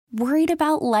Worried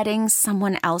about letting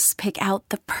someone else pick out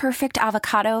the perfect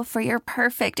avocado for your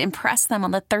perfect impress them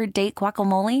on the third date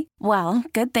guacamole? Well,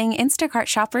 good thing Instacart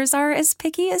shoppers are as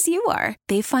picky as you are.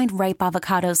 They find ripe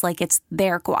avocados like it's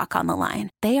their guac on the line.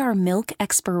 They are milk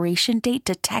expiration date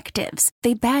detectives.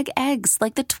 They bag eggs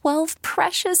like the 12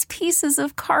 precious pieces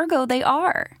of cargo they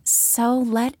are. So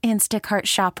let Instacart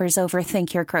shoppers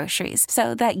overthink your groceries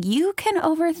so that you can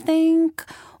overthink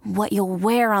what you'll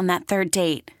wear on that third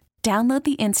date. Download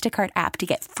the Instacart app to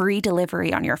get free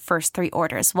delivery on your first 3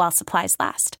 orders while supplies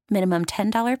last. Minimum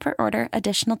 $10 per order.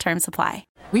 Additional terms apply.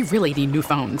 We really need new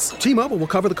phones. T-Mobile will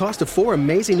cover the cost of 4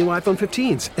 amazing new iPhone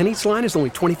 15s, and each line is only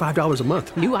 $25 a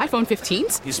month. New iPhone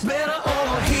 15s? It's better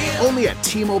over here. Only at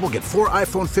T-Mobile, get 4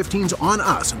 iPhone 15s on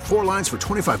us and 4 lines for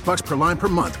 $25 per line per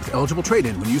month with eligible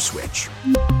trade-in when you switch.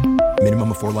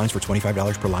 Minimum of 4 lines for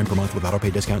 $25 per line per month with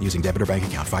autopay discount using debit or bank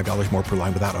account. $5 more per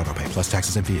line without autopay, plus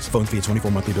taxes and fees. Phone fee at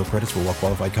 24 monthly bill credits for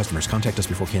well-qualified customers. Contact us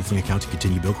before canceling account to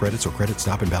continue bill credits or credit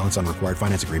stop and balance on required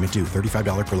finance agreement due.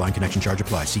 $35 per line connection charge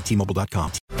applies. See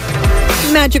T-Mobile.com.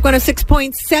 Magic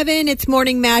 106.7. It's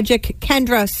Morning Magic.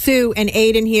 Kendra, Sue, and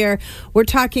Aiden here. We're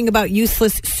talking about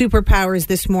useless superpowers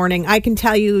this morning. I can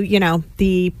tell you,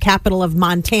 the capital of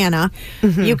Montana.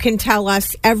 Mm-hmm. You can tell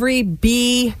us every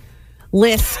B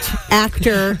list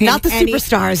actor, not the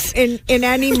superstars in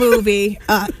any movie,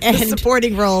 and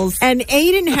supporting roles. And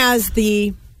Aiden has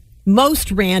the most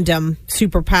random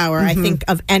superpower, I think,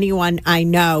 of anyone I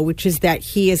know, which is that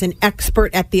he is an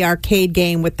expert at the arcade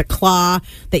game with the claw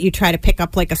that you try to pick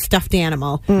up like a stuffed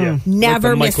animal. Yeah,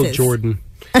 never like the misses. Michael Jordan,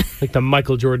 like the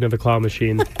Michael Jordan of the claw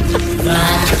machine.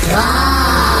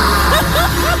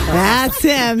 That's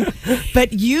him.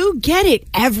 But you get it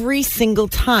every single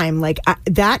time.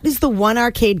 That is the one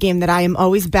arcade game that I am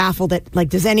always baffled at.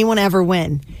 Does anyone ever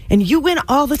win? And you win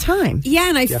all the time. Yeah,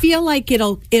 and I feel like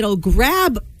it'll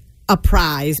grab a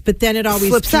prize, but then it always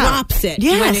Flips drops out. it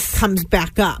when it comes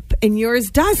back up. And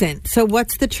yours doesn't. So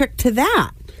what's the trick to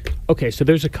that? Okay, so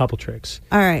there's a couple tricks.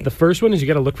 All right. The first one is you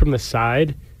got to look from the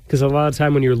side, because a lot of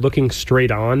time when you're looking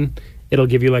straight on, it'll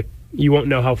give you you won't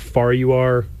know how far you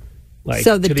are.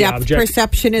 So the to depth object.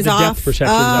 perception is the off? Depth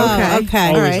perception is off. Okay.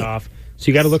 Always All right. off. So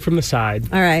you got to look from the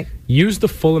side. All right. Use the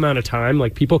full amount of time.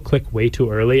 People click way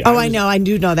too early. I know. I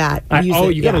do know that.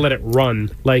 You got to let it run.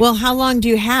 Well, how long do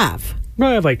you have?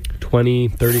 I have 20,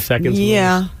 30 seconds.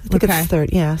 Yeah. I think it's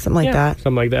 30. Yeah, something like that.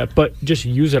 Something like that. But just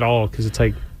use it all, because it's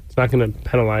not going to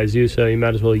penalize you, so you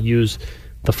might as well use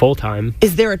the full time.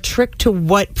 Is there a trick to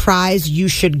what prize you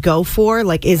should go for?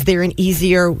 Is there an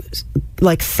easier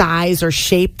size or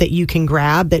shape that you can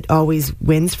grab that always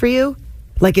wins for you?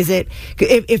 Is it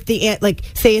if the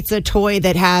say it's a toy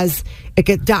that has a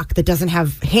duck that doesn't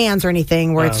have hands or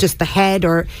anything, where it's just the head,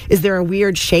 or is there a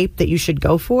weird shape that you should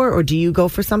go for, or do you go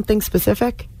for something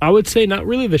specific? I would say not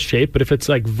really the shape, but if it's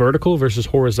vertical versus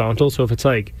horizontal. So if it's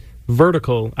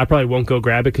vertical, I probably won't go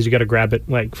grab it, because you got to grab it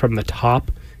from the top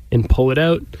and pull it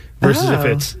out. Versus if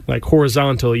it's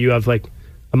horizontal, you have a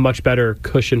much better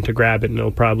cushion to grab it, and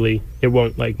it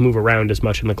won't move around as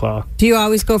much in the claw. Do you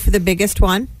always go for the biggest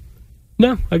one?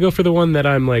 No, I go for the one that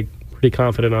I'm pretty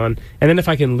confident on. And then if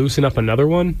I can loosen up another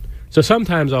one, so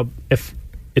sometimes if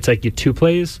it's you 2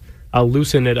 plays, I'll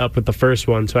loosen it up with the first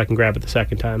one so I can grab it the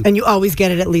second time. And you always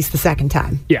get it at least the second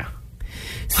time. Yeah.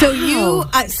 So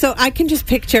so I can just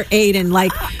picture Aiden,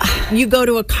 you go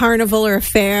to a carnival or a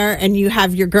fair and you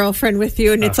have your girlfriend with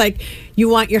you, and it's you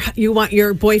want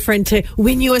your boyfriend to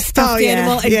win you a stuffed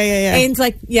animal. And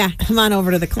Aiden's come on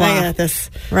over to the claw. I got this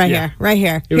right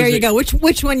here. Here you go.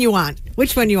 Which one you want?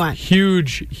 Which one you want?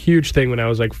 Huge thing when I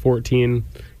was 14.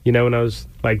 When I was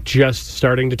just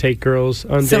starting to take girls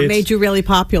on dates. So it made you really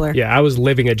popular. Yeah, I was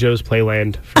living at Joe's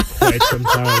Playland for quite some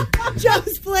time.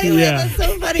 Joe's Playland, that's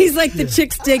so funny. He's the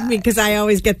chicks dig me because I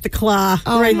always get the claw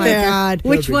right my there. God.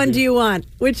 Which one do you want?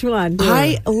 Which one?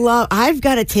 I've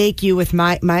got to take you with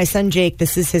my son Jake.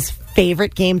 This is his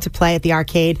favorite game to play at the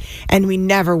arcade, and we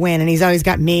never win. And he's always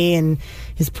got me and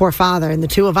his poor father, and the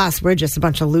two of us, we're just a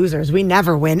bunch of losers. We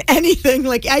never win anything.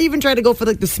 I even try to go for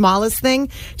the smallest thing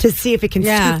to see if it can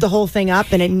scoop the whole thing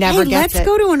up, and it never gets it. Let's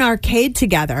go to an arcade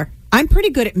together. I'm pretty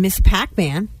good at Miss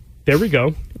Pac-Man. There we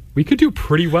go. We could do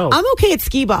pretty well. I'm okay at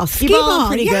skee ball. Skee ball I'm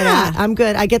pretty good at. I'm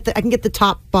good. I can get the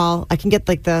top ball. I can get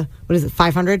the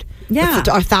 500? Yeah.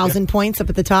 Or 1,000 points up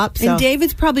at the top. So. And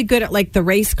David's probably good at the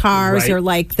race cars or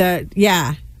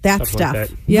that stuff. Like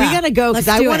that. Yeah. We got to go because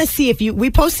I want to see if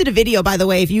we posted a video, by the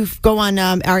way. If you go on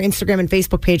our Instagram and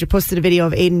Facebook page, I posted a video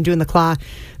of Aiden doing the claw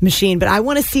machine. But I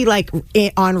want to see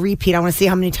on repeat. I want to see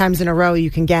how many times in a row you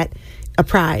can get a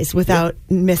prize without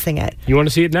missing it. You want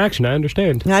to see it in action, I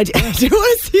understand. I do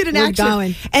want to see it in action.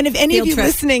 Going. And if any Field of you trip.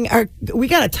 listening we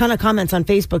got a ton of comments on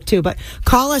Facebook too, but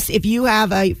call us if you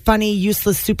have a funny,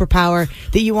 useless superpower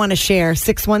that you want to share.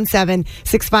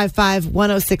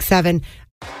 617-655-1067.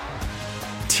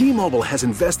 T-Mobile has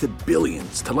invested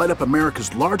billions to light up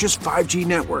America's largest 5G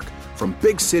network, from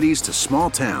big cities to small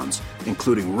towns,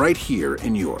 including right here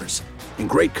in yours. And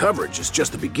great coverage is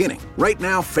just the beginning. Right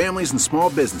now, families and small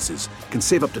businesses can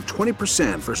save up to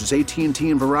 20% versus AT&T and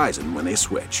Verizon when they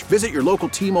switch. Visit your local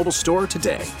T-Mobile store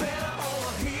today.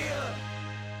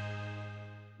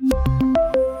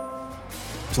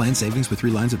 Plan savings with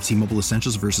 3 lines of T-Mobile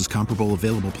Essentials versus comparable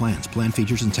available plans. Plan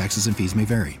features and taxes and fees may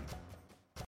vary.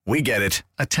 We get it.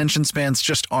 Attention spans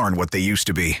just aren't what they used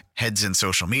to be. Heads in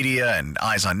social media and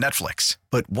eyes on Netflix.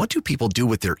 But what do people do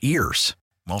with their ears?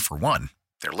 Well, for one,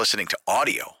 they're listening to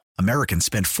audio. Americans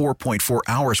spend 4.4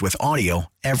 hours with audio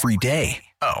every day.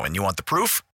 Oh, and you want the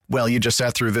proof? Well, you just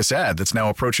sat through this ad that's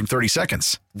now approaching 30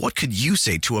 seconds. What could you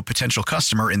say to a potential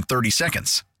customer in 30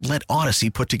 seconds? Let Odyssey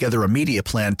put together a media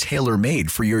plan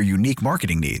tailor-made for your unique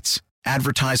marketing needs.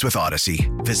 Advertise with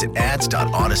Odyssey. Visit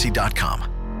ads.odyssey.com.